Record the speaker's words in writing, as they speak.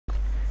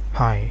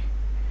Hi,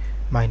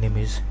 my name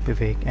is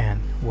Vivek and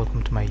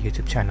welcome to my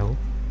YouTube channel.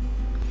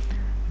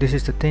 This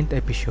is the 10th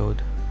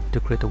episode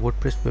to create a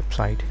WordPress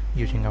website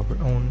using our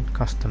own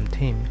custom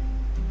theme.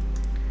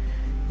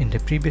 In the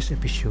previous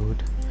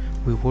episode,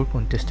 we worked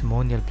on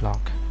testimonial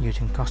block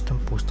using custom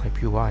post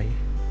type UI.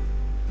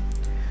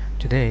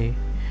 Today,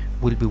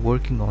 we'll be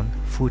working on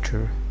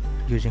footer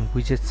using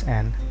widgets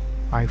and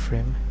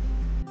iframe.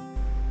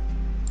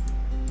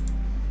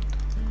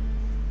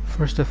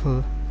 First of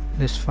all,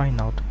 let's find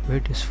out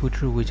where this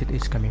footer widget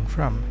is coming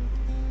from.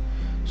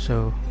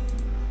 So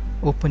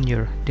open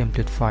your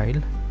template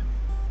file,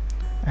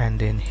 and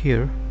then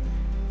here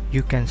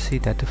you can see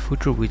that the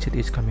footer widget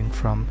is coming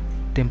from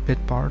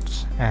template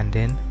parts and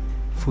then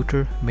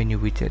footer menu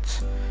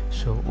widgets.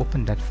 So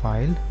open that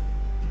file.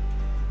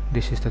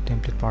 This is the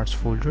template parts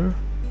folder,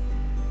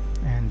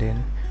 and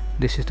then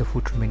this is the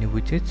footer menu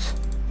widgets.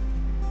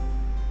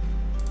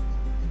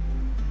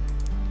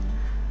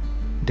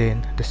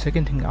 Then the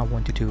second thing I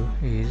want to do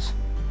is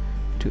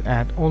to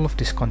add all of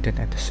this content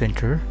at the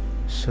center.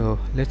 So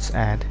let's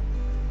add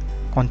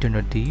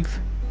container div.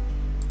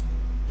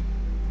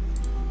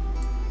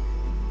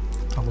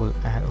 I will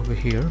add over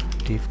here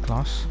div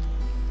class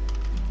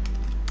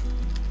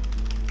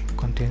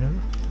container.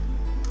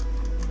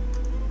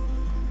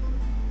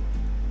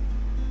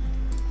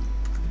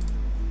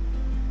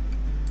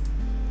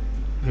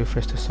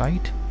 Refresh the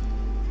site,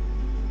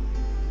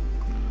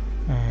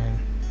 and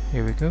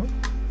here we go.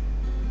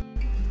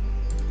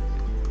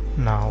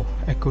 Now,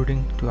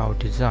 according to our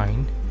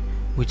design,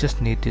 we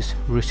just need this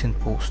recent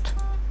post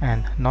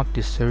and not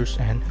this search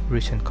and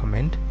recent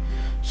comment.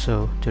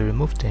 So to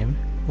remove them,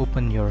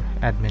 open your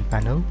admin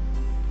panel,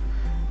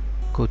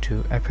 go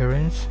to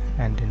appearance,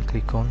 and then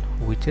click on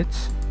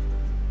widgets.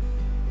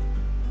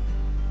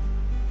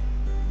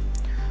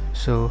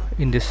 So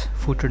in this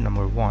footer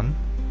number 1,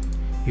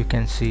 you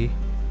can see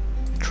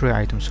 3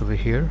 items over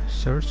here: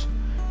 search,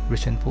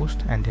 recent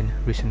post, and then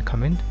recent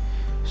comment.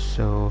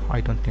 So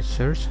I don't need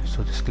search,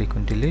 so just click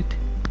on delete,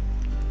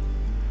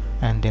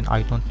 and then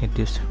I don't need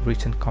this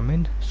recent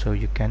comment, so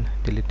you can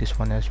delete this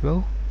one as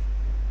well.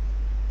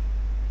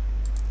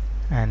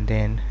 And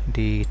then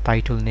the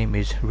title name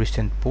is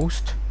recent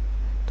post.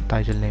 The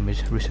title name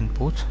is recent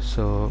post,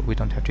 so we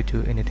don't have to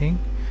do anything.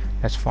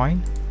 That's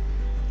fine.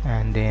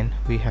 And then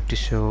we have to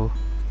show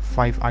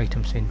 5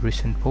 items in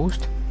recent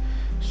post,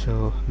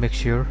 so make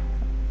sure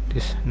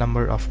this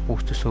number of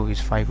posts to show is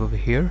 5 over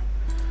here.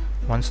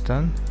 Once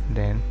done,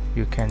 then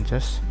you can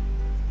just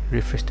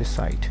refresh the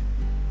site.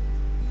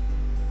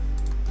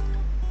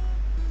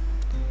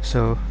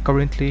 So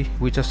currently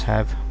we just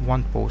have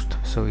 1 post,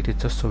 so it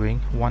is just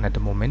showing 1 at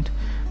the moment,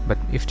 but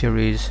if there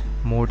is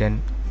more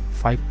than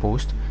 5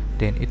 posts,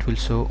 then it will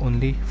show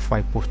only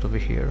 5 posts over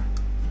here.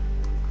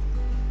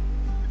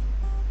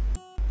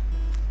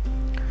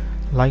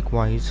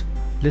 Likewise,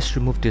 let's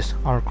remove this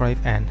archive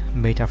and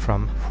meta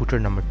from footer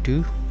number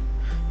 2.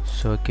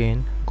 So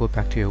again, go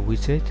back to your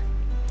widget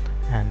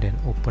and then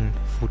open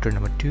footer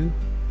number 2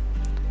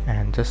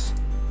 and just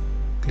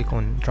click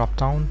on drop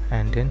down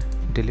and then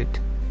delete,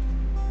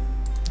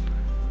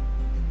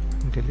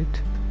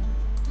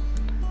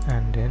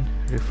 and then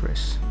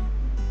refresh.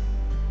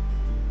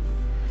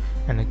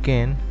 And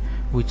again,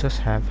 we just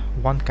have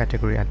 1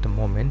 category at the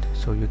moment,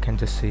 so you can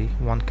just see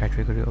 1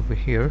 category over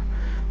here,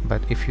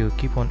 but if you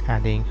keep on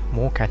adding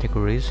more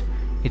categories,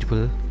 it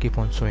will keep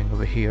on showing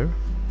over here.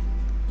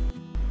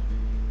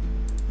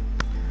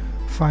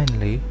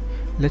 Finally,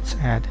 let's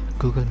add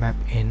Google Map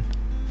in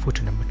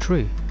footer number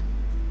 3.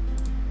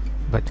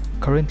 But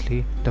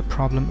currently the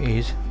problem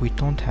is we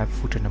don't have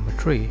footer number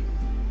 3.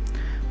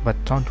 But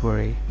don't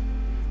worry,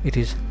 it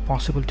is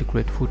possible to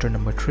create footer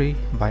number 3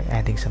 by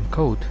adding some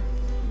code.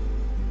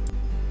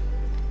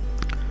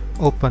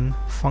 Open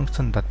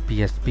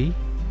function.psp,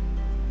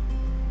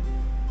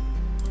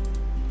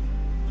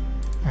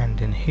 and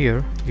then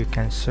here you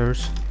can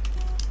search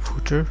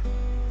footer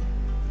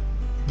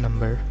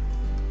number.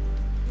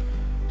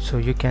 So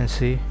you can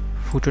see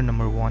footer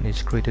number 1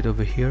 is created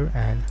over here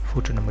and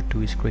footer number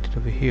 2 is created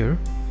over here.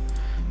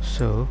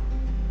 So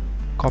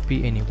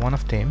copy any one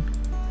of them,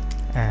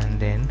 and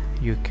then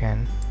you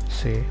can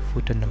say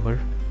footer number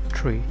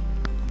 3.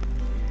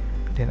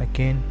 Then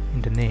again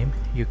in the name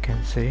you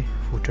can say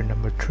footer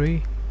number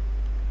 3,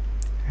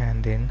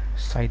 and then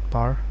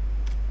sidebar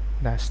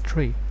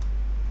 -3.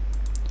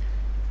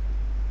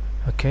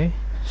 Okay,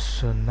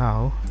 so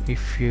now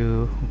if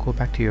you go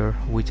back to your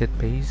widget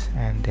page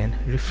and then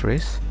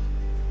refresh,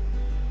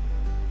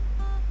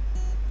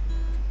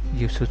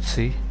 you should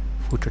see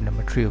footer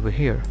number 3 over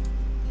here.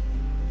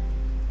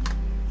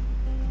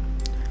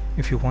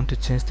 If you want to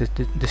change the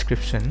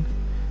description,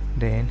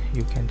 then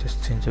you can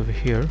just change over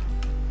here,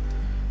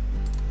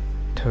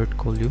 3rd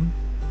column,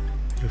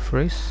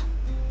 refresh,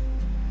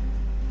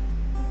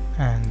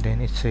 and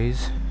then it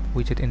says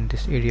widget in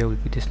this area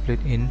will be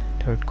displayed in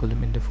 3rd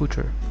column in the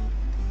footer.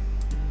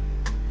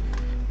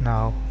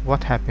 Now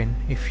what happens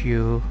if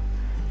you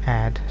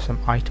add some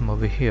item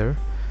over here?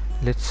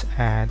 Let's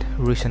add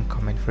recent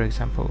comment, for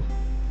example.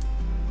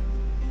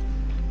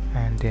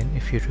 and then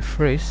if you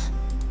refresh,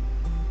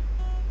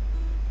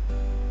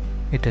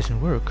 it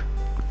doesn't work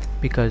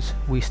because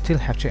we still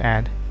have to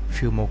add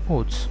few more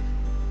codes.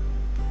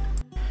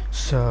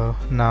 So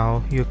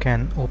now you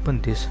can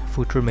open this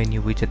footer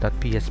menu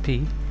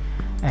widget.php,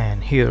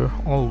 and here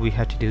all we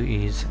have to do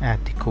is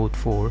add the code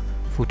for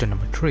footer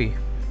number 3.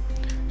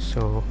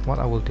 So what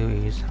I will do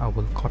is I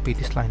will copy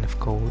this line of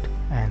code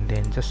and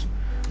then just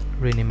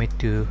rename it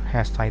to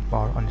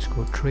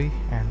 #sidebar_3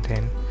 and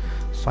then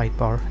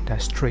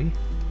sidebar-3.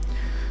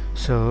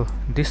 So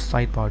this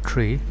sidebar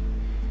 3,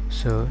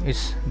 so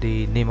it's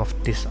the name of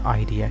this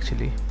ID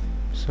actually.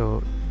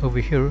 So over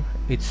here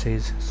it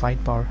says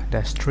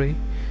sidebar-3,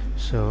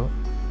 so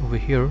over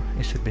here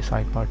it should be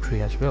sidebar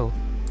 3 as well.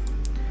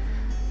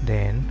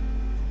 Then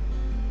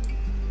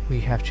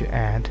we have to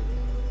add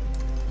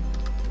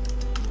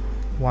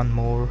one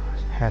more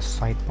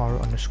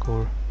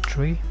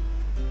 #sidebar_3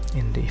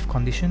 in the if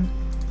condition,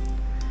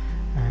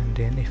 and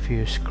then if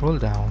you scroll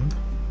down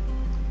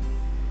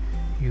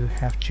you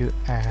have to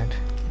add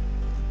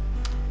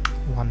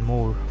one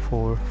more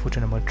for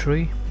footer number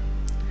 3,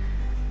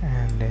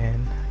 and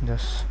then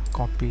just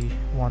copy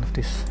one of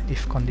this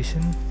if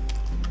condition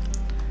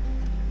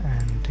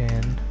and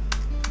then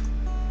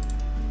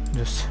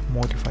just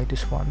modify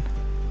this one.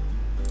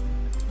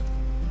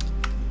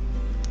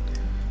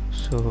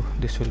 So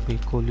this will be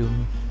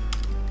column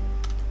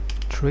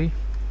 3,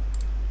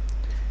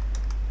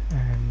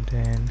 and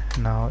then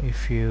now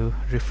if you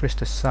refresh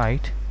the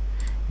site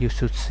you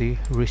should see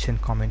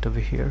recent comment over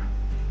here.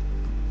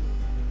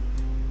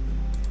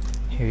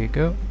 Here you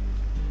go.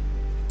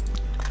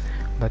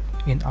 But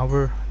in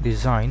our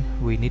design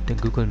we need the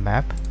Google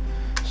map,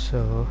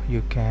 so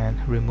you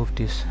can remove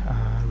this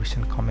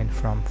recent comment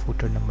from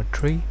footer number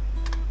 3,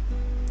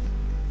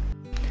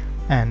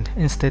 and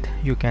instead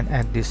you can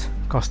add this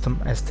custom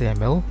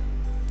HTML,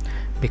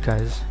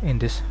 because in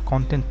this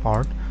content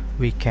part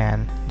we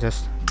can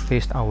just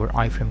paste our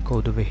iframe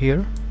code over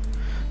here.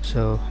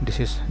 So this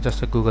is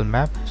just a Google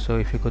map, so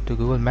if you go to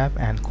Google map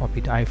and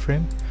copy the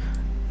iframe,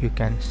 you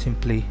can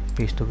simply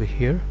paste over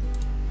here,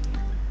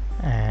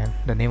 and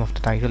the name of the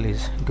title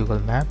is Google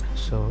map,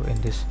 so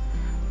in this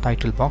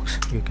title box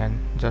you can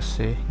just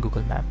say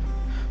Google map.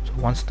 So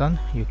once done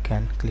you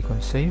can click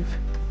on save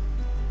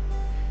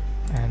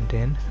and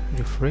then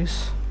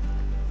refresh.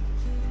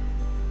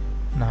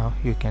 Now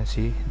you can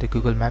see the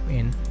Google map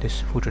in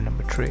this footer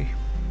number 3.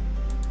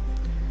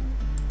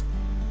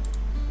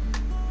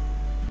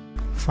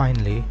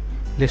 Finally,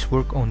 let's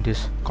work on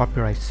this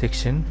copyright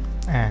section,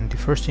 and the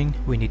first thing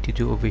we need to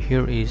do over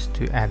here is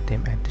to add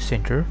them at the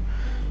center.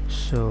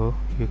 So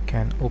you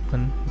can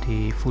open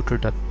the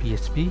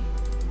footer.php,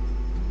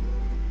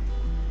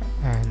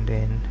 and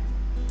then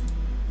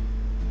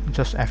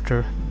just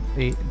after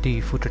the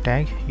footer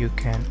tag you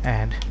can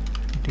add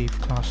div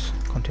class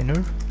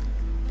container,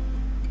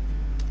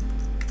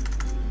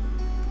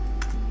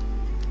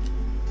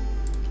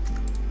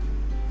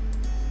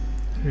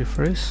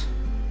 refresh,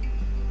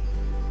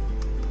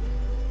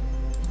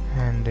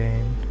 and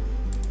then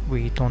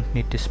we don't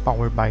need this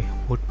powered by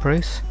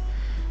WordPress,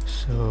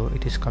 so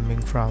it is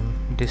coming from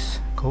this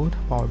code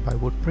powered by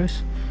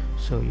WordPress,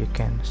 so you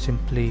can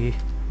simply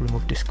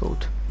remove this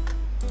code.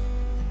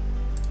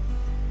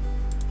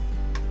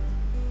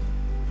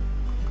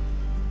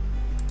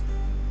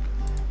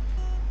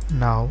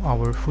 Now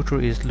our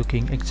footer is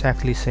looking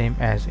exactly same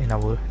as in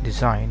our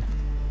design.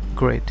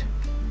 Great.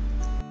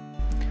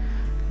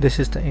 This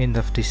is the end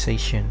of this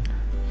session.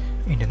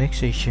 In the next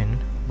session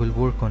we'll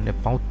work on the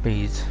about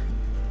page.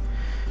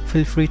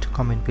 Feel free to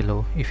comment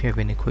below if you have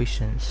any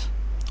questions.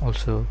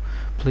 Also,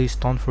 please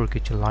don't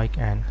forget to like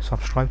and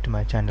subscribe to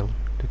my channel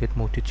to get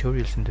more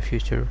tutorials in the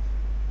future.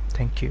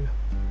 Thank you.